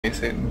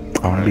Satan.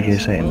 I want to be gay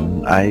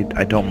Satan. I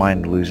don't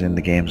mind losing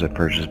the games I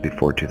purchased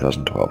before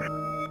 2012.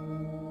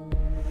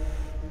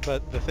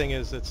 But the thing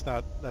is, that's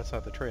not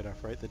the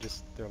trade-off, right?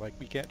 They're like,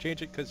 we can't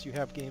change it because you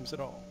have games at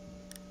all.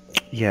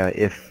 Yeah,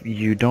 if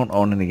you don't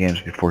own any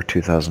games before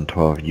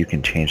 2012, you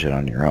can change it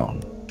on your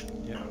own.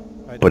 Yeah.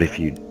 But if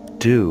you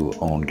do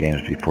own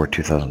games before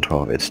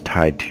 2012, it's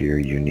tied to your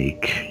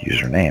unique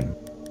username.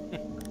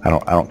 I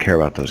don't care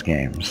about those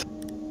games.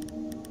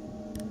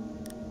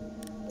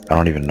 I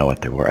don't even know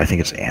what they were. I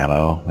think it's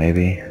Anno,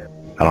 maybe?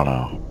 I don't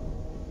know.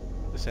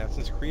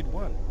 Assassin's Creed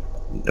 1.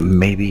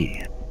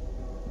 Maybe.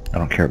 I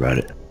don't care about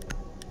it.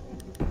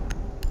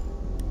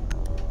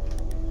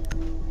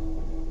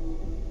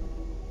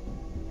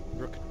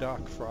 Rook,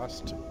 Doc,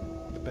 Frost,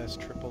 the best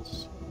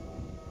triples.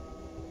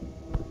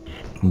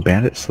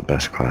 Bandit's the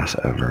best class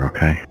ever,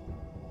 okay?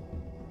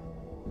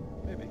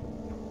 Maybe.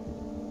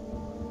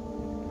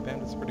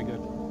 Bandit's pretty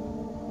good.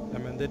 I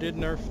mean, they did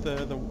nerf the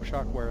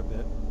shockwire a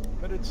bit,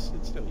 but it's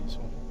still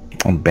useful.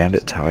 On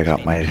Bandit's how I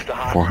got my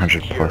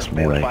 400 plus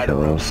melee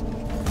kills.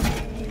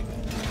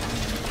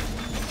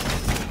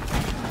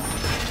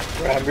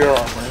 Grab your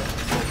armor.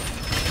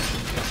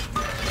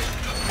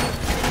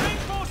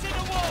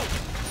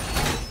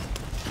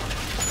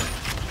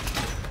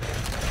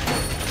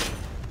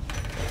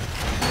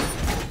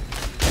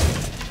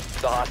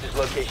 The hostage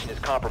location is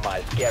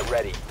compromised. Get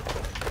ready.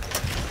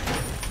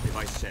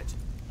 Device set.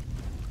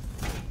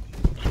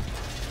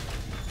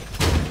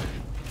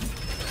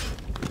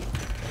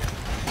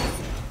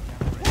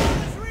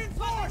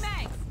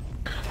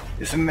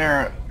 Isn't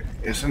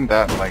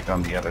that like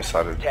on the other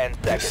side of 10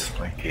 this, seconds.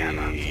 like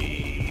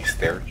a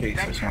staircase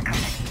or something?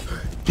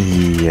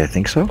 Yeah, I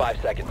think so.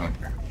 5 seconds.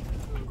 Okay.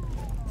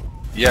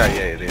 Yeah,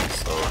 it is,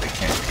 so they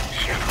can't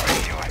shoot.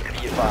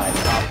 Be advised,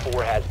 Top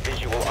 4 has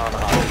visual on the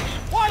hostage.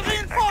 Why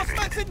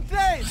reinforcements in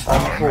place?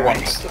 For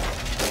once.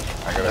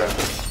 I gotta...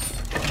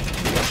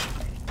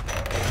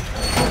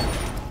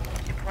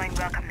 Deploying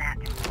welcome mat.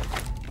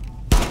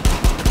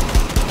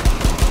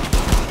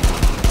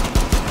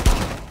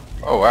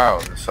 Oh wow,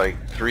 it's like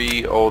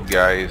 3 old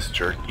guys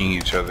jerking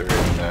each other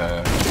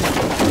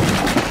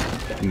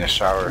in the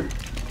shower.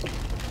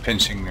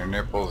 Pinching their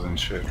nipples and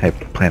shit. Hey,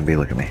 Plan B,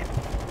 look at me.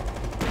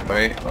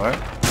 Wait, what?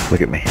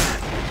 Look at me.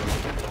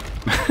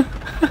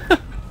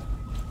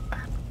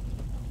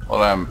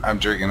 Well, I'm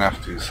jerking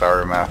off to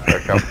sour math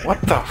back up. What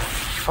the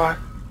fuck?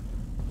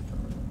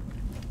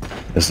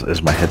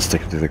 Is my head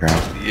sticking through the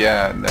ground?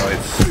 Yeah, no,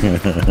 it's...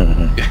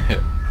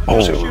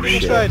 Oh, They're shooting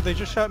shit. inside. They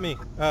just shot me.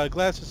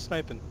 Glass is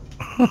sniping.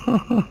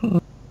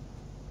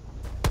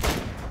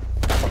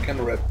 Fucking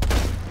rip.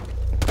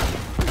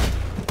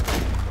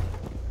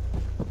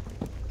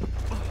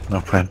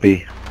 No, Plan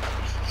B.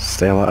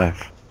 Stay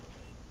alive.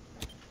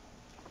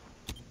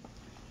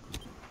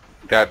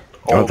 That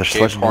Oh, old they're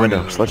sledging the porn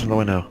window. is- Sledging the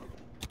window.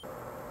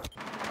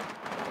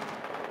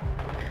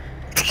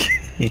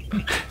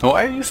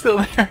 Why are you still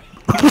there?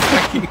 You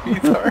fucking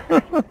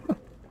retard.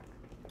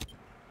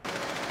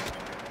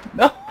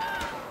 No.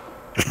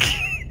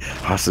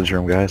 Hostage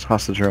room, guys.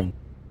 Hostage room.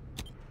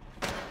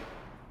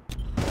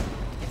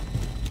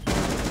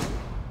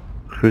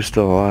 Who's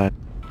still alive?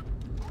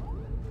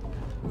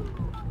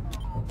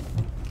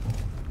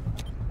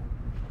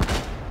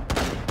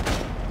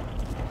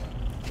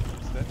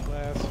 Is that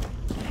glass?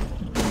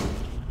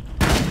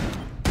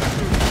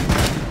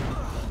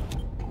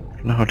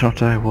 No, don't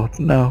die, Wolf.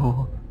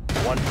 No.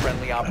 One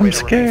friendly operator I'm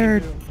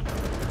scared.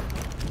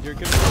 You're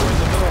gonna destroy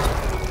the door.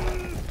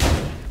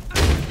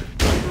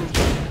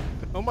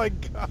 Oh my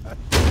god.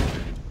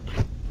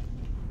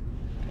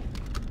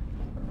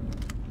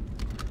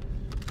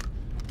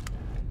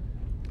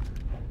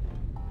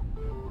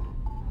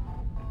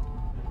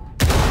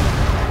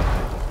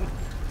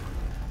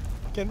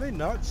 Can they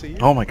not see you?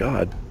 Oh my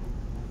god.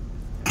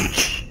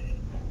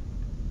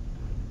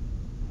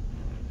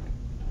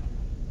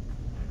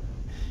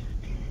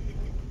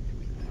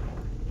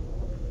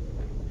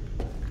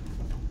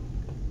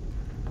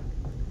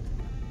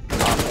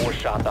 Top 4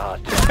 shot the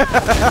hostage.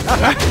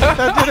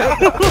 That did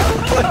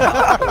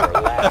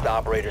it! Last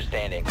operator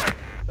standing.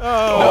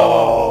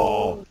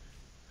 Oh!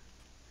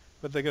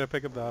 But they're gonna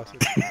pick up the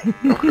hostage.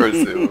 Of course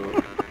they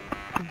will.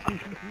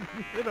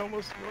 It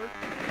almost worked.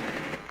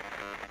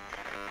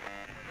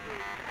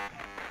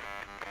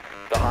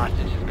 The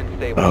hostage has been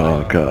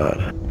Oh stabilized.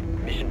 god.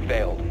 Mission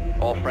failed.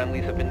 All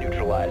friendlies have been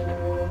neutralized.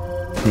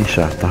 He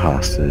shot the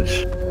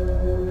hostage.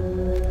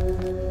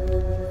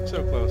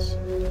 So close.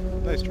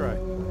 Nice try.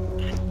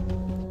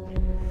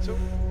 So,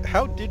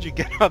 how did you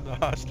get on the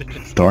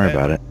hostage? Don't worry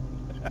about it.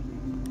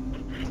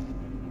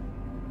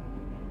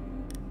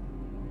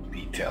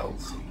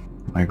 Details.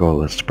 My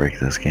goal is to break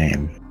this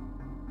game.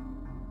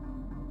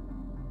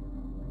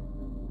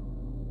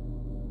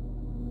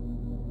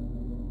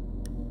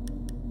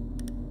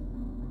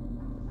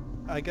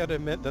 I gotta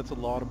admit, that's a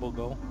laudable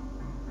goal.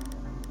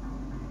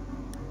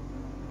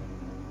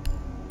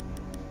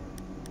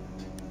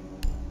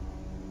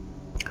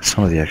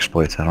 Some of the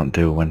exploits I don't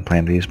do when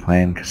Plan B is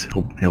playing, because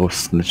he'll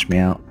snitch me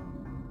out.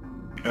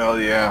 Hell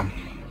yeah.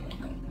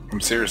 I'm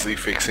seriously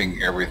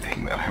fixing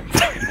everything that I'm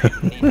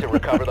doing. Need to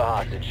recover the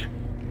hostage.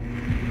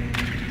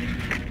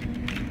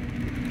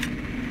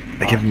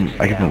 I give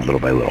them little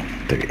by little.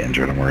 They get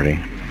injured, I'm already.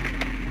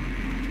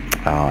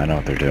 Oh, I know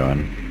what they're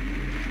doing.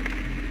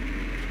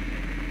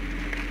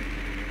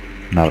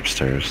 Not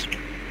upstairs.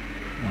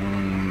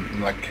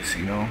 Like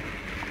casino.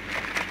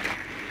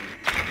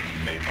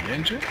 Maybe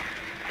injured?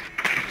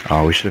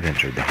 Oh, we should have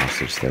injured the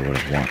hostage. They would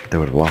have won. They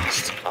would have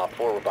lost. Op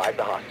 4 revived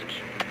the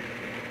hostage.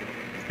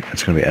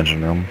 It's gonna be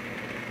engine room.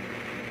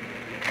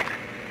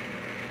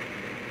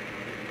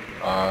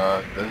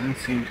 Doesn't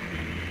seem to be.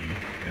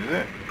 Is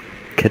it?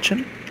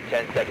 Kitchen?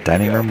 10 seconds.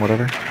 Dining to go. room?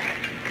 Whatever.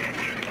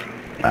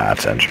 Ah,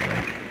 it's engine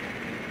room.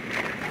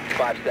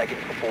 5 seconds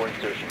before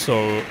insertion.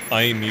 So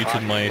I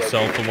muted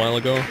myself a while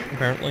ago,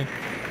 apparently.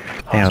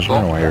 Hey, I was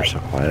wondering why you're so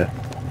quiet.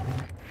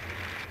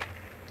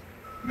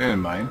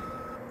 Didn't mind.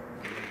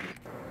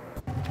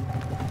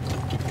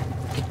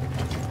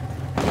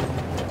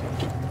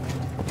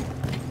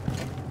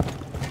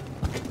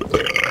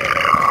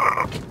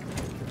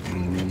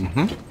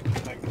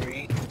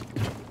 Agree.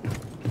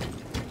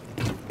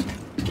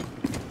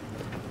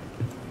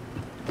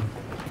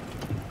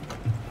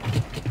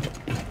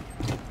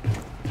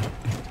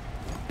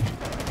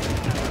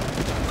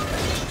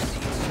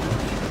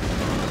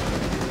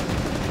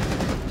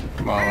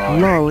 Come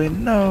on. Lolly,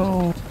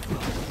 no.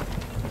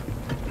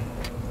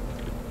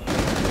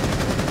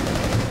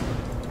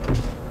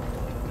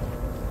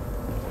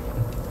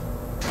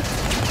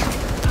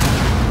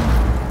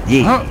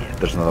 Yeah. Huh?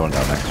 There's another one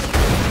down there.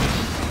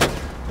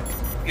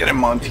 Get him,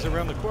 Monty. He's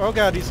around the corner. Oh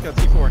god, he's got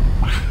C4.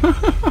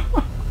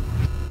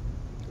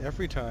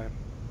 Every time.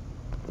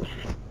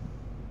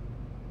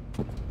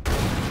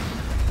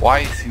 Why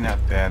is he not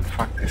dead?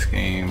 Fuck this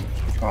game.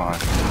 Come on.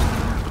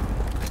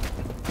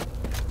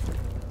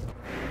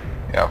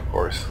 Yeah, of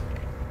course.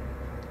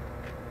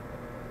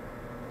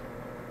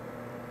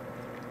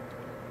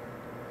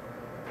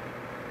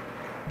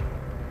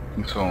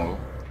 So.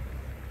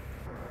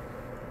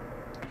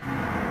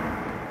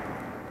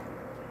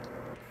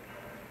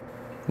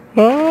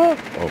 Oh,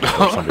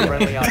 there's somebody.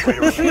 Friendly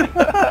operator remaining. Op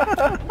 4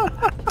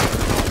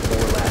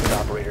 last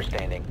operator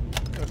standing.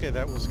 Okay,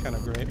 that was kind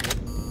of great.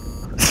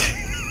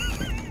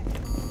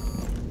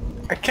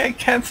 I can't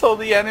cancel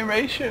the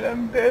animation.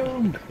 I'm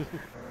doomed.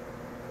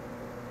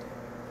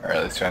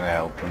 Alright, let's try to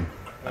help him.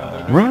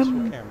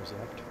 Run! Cameras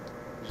left.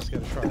 Just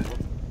gotta try it.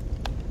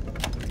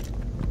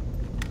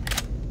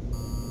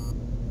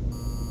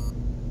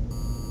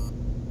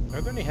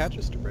 Are there any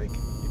hatches to break?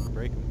 You can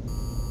break them.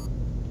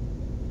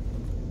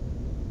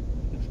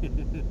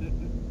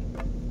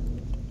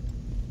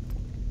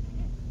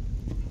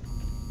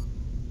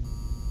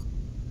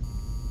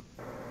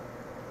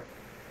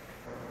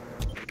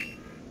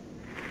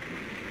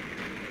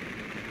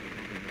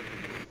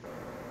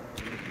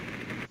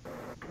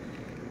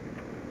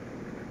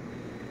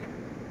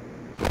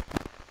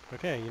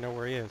 Okay, you know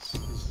where he is.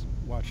 He's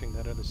watching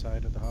that other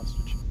side of the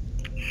hostage.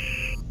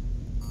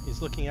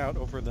 He's looking out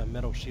over the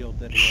metal shield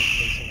that he has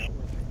facing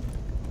outward.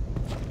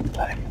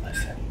 Let him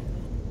listen.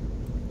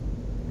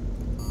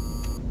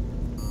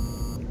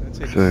 I'd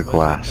say Through the just let him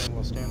glass. turn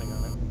while standing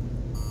on it.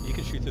 You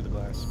can shoot through the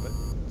glass, but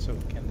so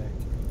can they.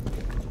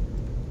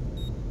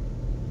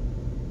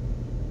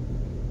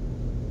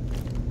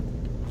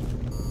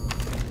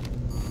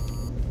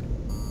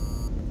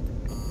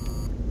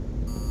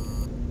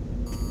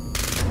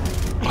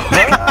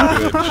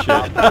 Good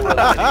shit.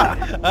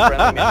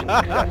 Friendly mission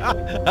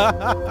successful.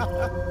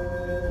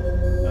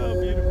 Oh,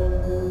 beautiful.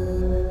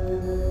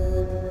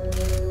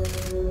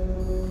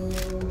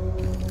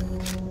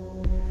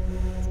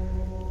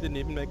 Didn't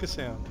even make a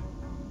sound.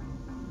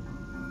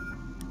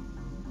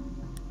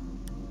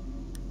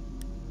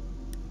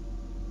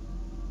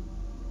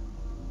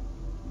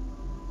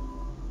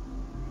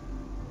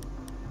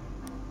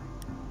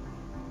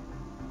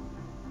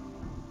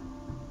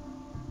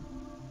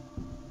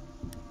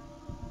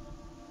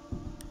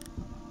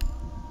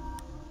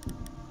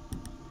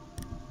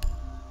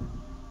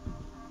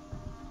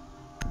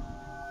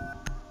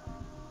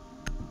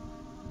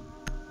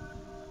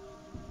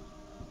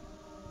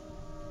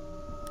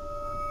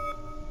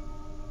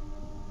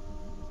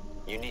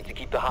 You need to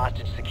keep the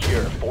hostage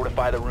secure.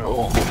 Fortify the room.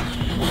 Oh.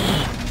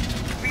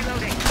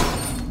 Reloading.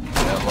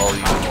 Yeah, lol,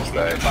 you almost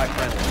died. By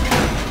friendly.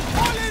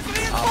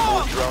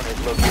 Op 4 drone has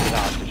located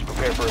hostage.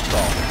 Prepare for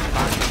assault.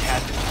 Hostage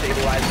has been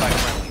stabilized by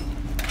friendly.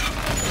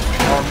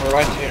 Armor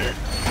right here.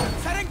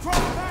 Setting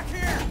throttle back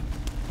here.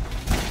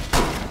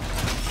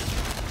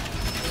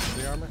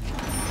 The armor?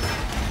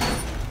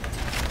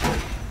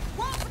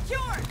 Wall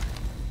secured.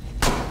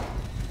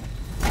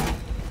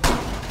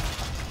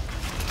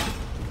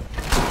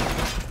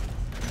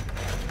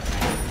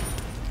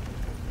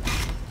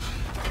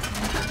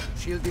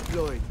 Shield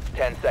deployed.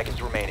 10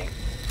 seconds remaining.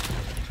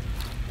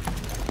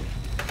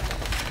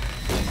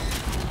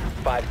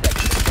 5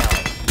 seconds to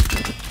count.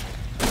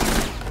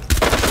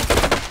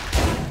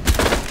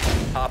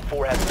 Op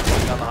 4 has been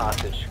put on the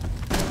hostage.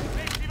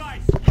 Place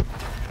device.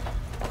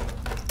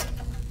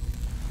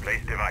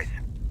 Place device.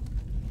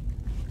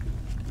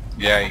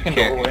 Yeah, you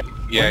can't.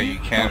 Yeah, you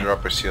can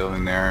drop a shield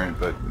in there,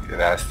 but it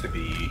has to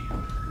be.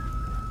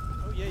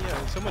 Oh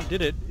yeah, someone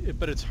did it,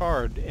 but it's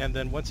hard, and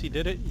then once he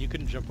did it, you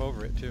couldn't jump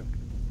over it too.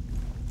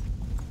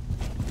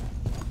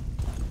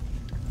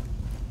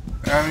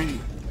 I mean,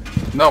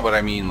 no, but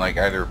I mean like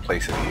either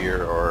place it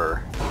here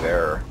or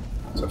there.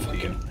 It's up to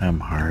you.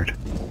 I'm hard.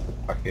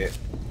 Fuck it.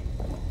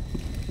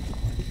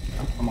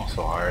 I'm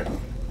also hard.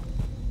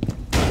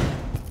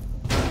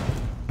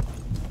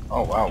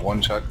 Oh wow,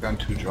 one shotgun,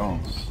 2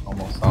 drones.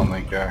 Almost sound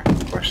like a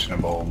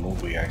questionable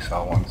movie I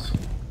saw once.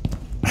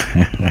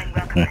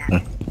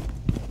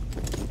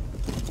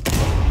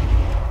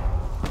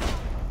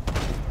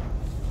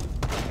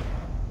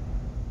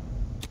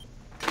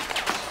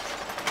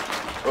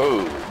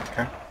 Oh,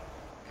 okay.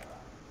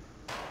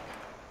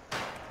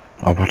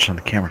 I'll watch on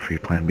the camera for you,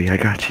 Plan B. I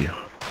got you.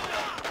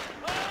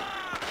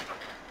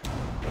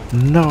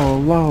 No,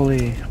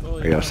 lolly.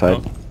 Are you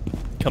outside? Oh,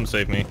 come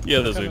save me. Yeah,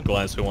 there's a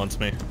glass who wants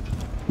me.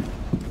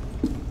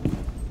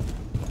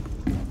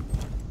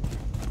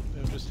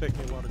 It'll just take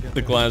me a while to get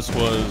The there. glass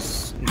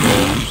was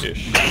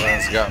gold-ish.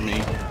 That's got me.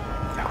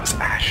 That was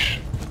Ash.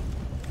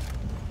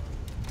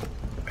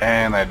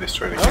 And I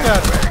destroyed the Oh,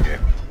 God. camera again.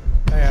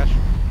 Hi, Ash.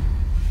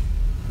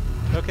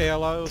 Okay, I'll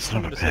allow Son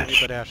someone of to a save you,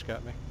 bitch. but Ash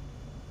got me.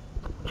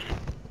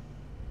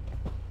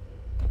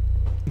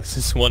 This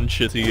is one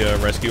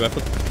shitty rescue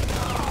effort.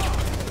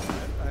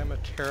 I'm a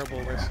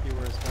terrible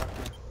rescuer as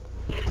doctor.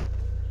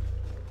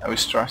 I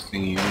was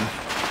trusting you.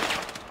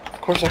 Of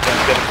course I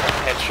can get a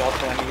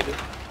headshot when I need it.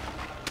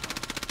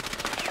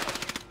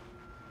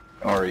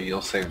 Or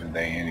you'll save the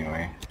day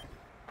anyway.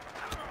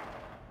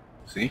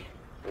 See?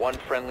 One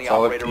friendly It's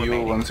all up operator to you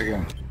remaining. once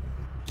again.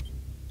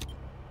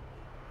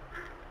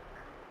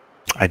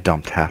 I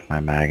dumped half my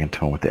mag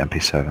into him with the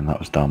MP7. That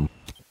was dumb.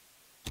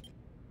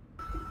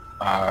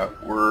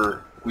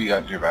 We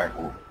got your back.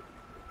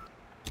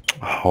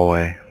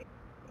 Hallway.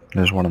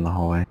 There's one in the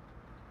hallway.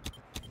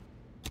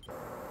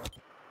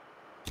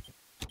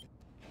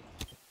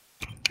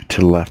 To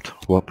the left.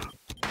 Whoop.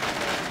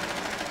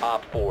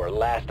 Op 4,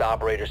 last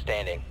operator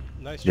standing.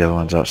 Nice The other job.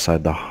 one's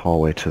outside the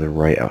hallway to the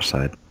right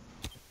outside.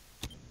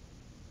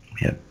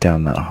 Yeah,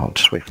 down that hall.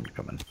 Just wait for him to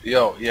come in.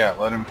 Yo, yeah,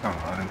 let him come,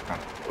 let him come.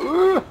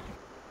 Ooh!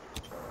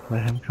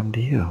 Let him come to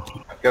you.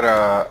 I've got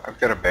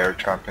a bear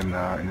trap in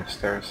the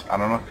stairs. I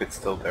don't know if it's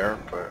still there,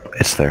 but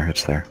It's there.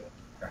 It's there.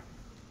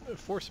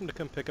 Force him to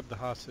come pick up the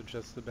hostage.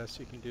 That's the best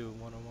you can do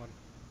one-on-one.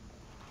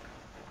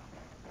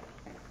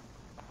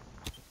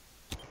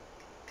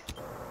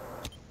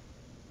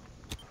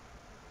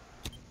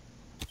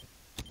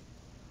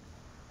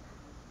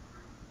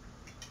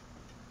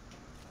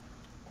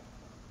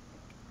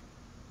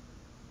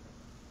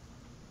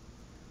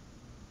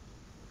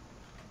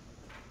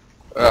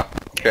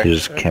 okay. He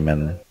just came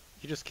in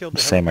You just killed the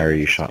the same area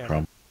you helicopter shot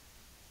scanner. from.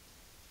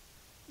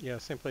 Yeah,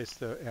 same place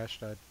the Ash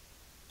died.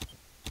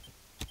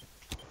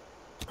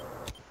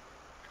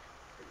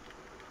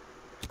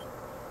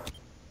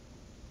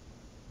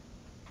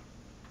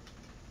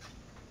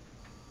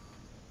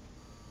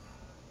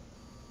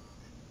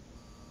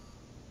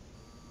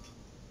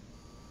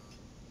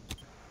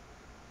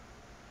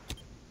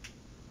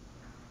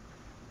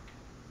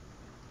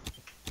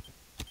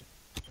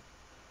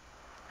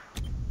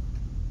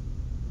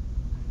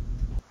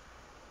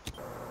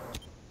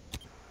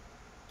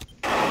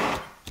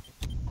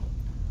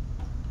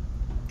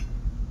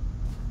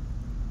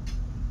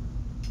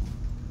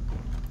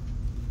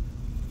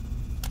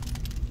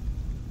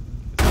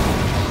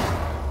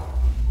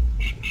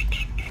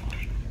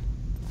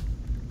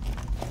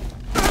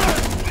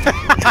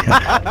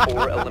 Op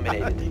 4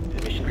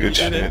 eliminated. Mission Good You did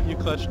shit. it. You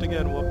clutched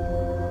again, Whoop.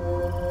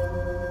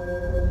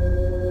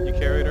 You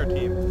carried our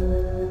team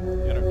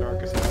in our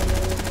darkest hour.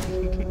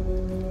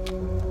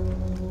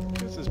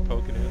 This is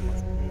poking in.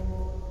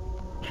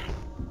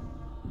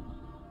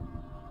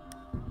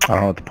 I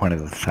don't know what the point of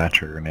the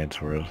Thatcher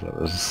grenades was. That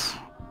was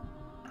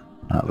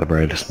not the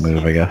brightest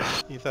move, I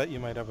guess. You thought you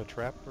might have a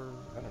trap, or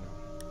I don't know.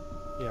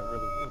 Yeah,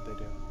 really, what'd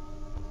they do?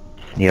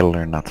 You gotta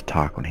learn not to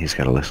talk when he's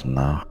gotta listen,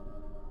 though.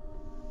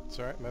 It's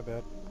alright, my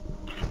bad.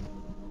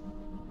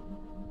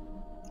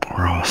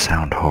 We're all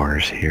sound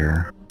whores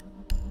here.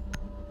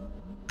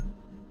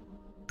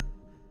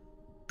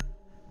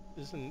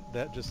 Isn't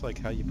that just like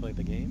how you play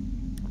the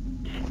game?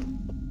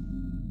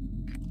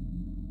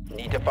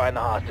 Need to find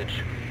the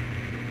hostage.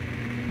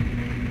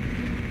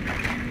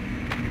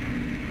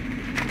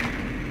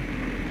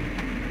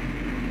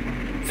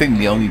 I think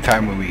the only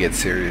time when we get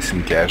serious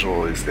and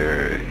casual is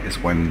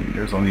when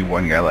there's only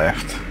one guy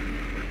left.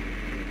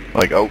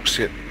 Like, oh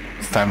shit,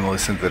 it's time to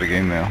listen to the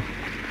game now.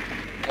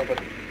 Yeah, but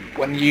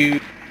when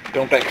you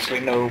don't actually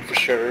know for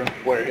sure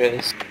where it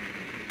is,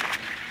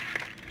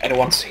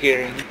 anyone's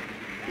hearing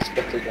is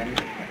better than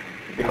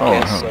your Oh,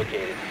 guess. huh.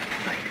 Located.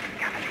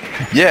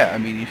 Yeah, I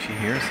mean, if you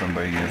hear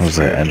somebody, it's Was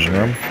that good, engine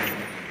room?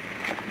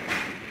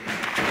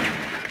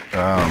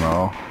 I don't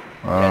know.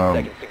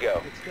 10 seconds to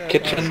go. It's that,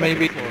 Kitchen, second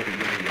maybe? floor,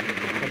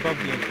 above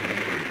the engine.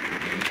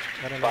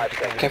 I don't know 5 what to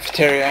call it. seconds.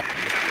 Cafeteria.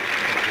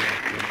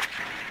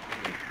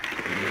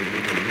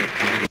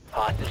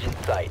 Hostage hostage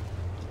in sight.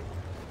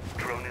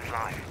 Drone is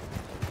live.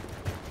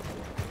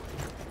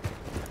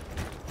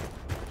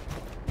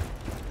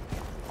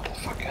 What the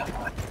fuck am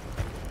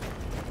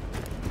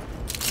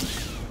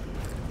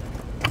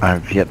I?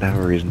 I've yet to have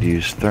a reason to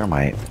use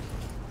thermite.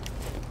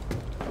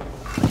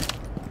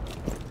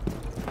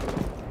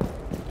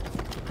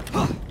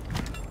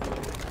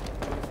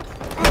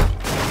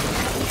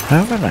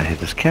 How did I hit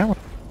this camera?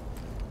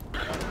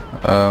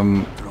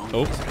 Oh,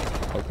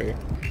 okay.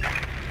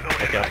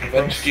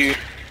 When dude,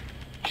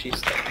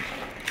 she's dead.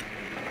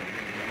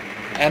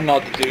 And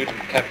not the dude,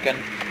 Capcan,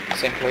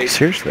 same place.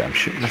 Seriously, I'm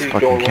shooting this Through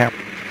fucking doorway. camera.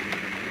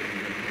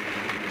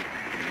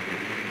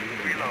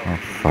 Oh,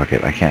 fuck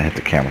it. I can't hit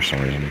the camera for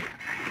some reason.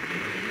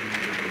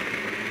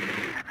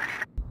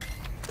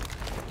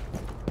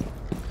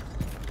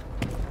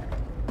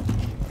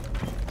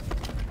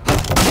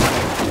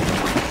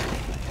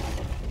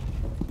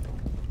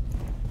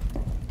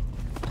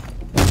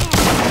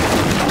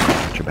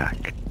 Got your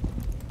back.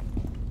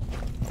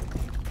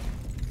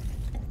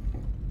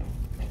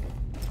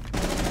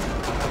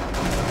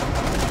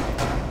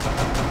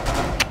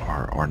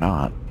 Or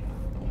not.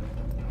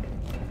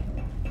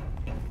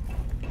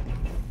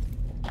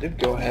 Dude,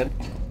 go ahead.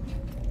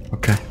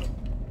 Okay.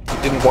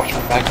 Didn't watch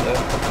my back though.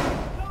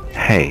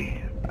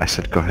 Hey, I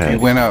said go ahead. You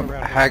went up.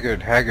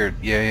 Haggard.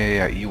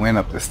 Yeah. You went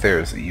up the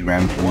stairs. You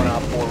ran from One me.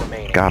 op 4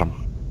 remaining. Got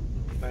him.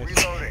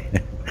 Nice.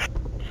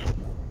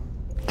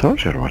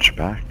 Told you to watch your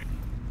back.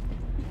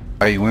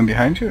 Oh, you went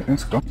behind you?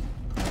 Let's go.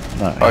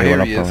 No, Oh, he here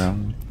went he up is.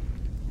 around.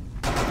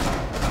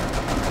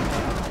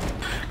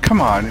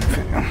 Come on.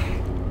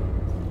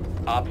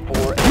 Op 4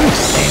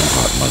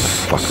 Hot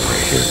motherfucker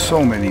right here.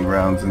 So many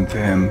rounds into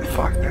him.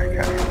 Fuck that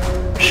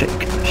guy.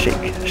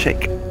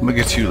 Shake. Look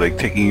at you, like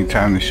taking your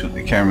time to shoot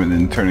the camera,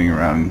 then turning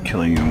around and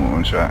killing him with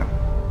one shot.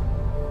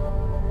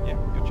 Yeah,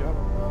 good job.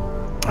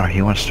 Oh,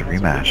 he wants to Wants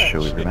a rematch.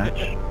 Should we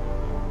rematch?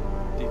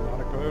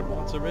 Demonic Road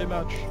wants a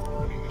rematch.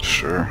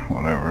 Sure,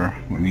 whatever.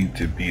 We need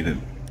to beat it.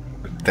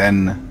 But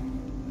then,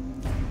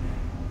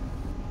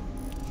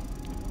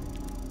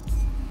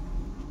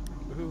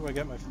 Woohoo, I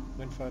got my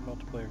Win 5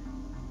 multiplayer.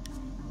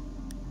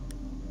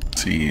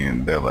 see,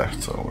 and they're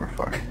left, so we're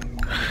fucked.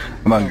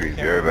 I'm hungry.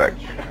 Be right back.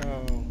 Oh.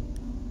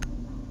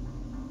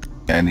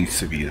 Yeah, it needs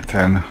to be a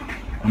 10.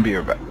 I'll be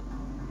right back.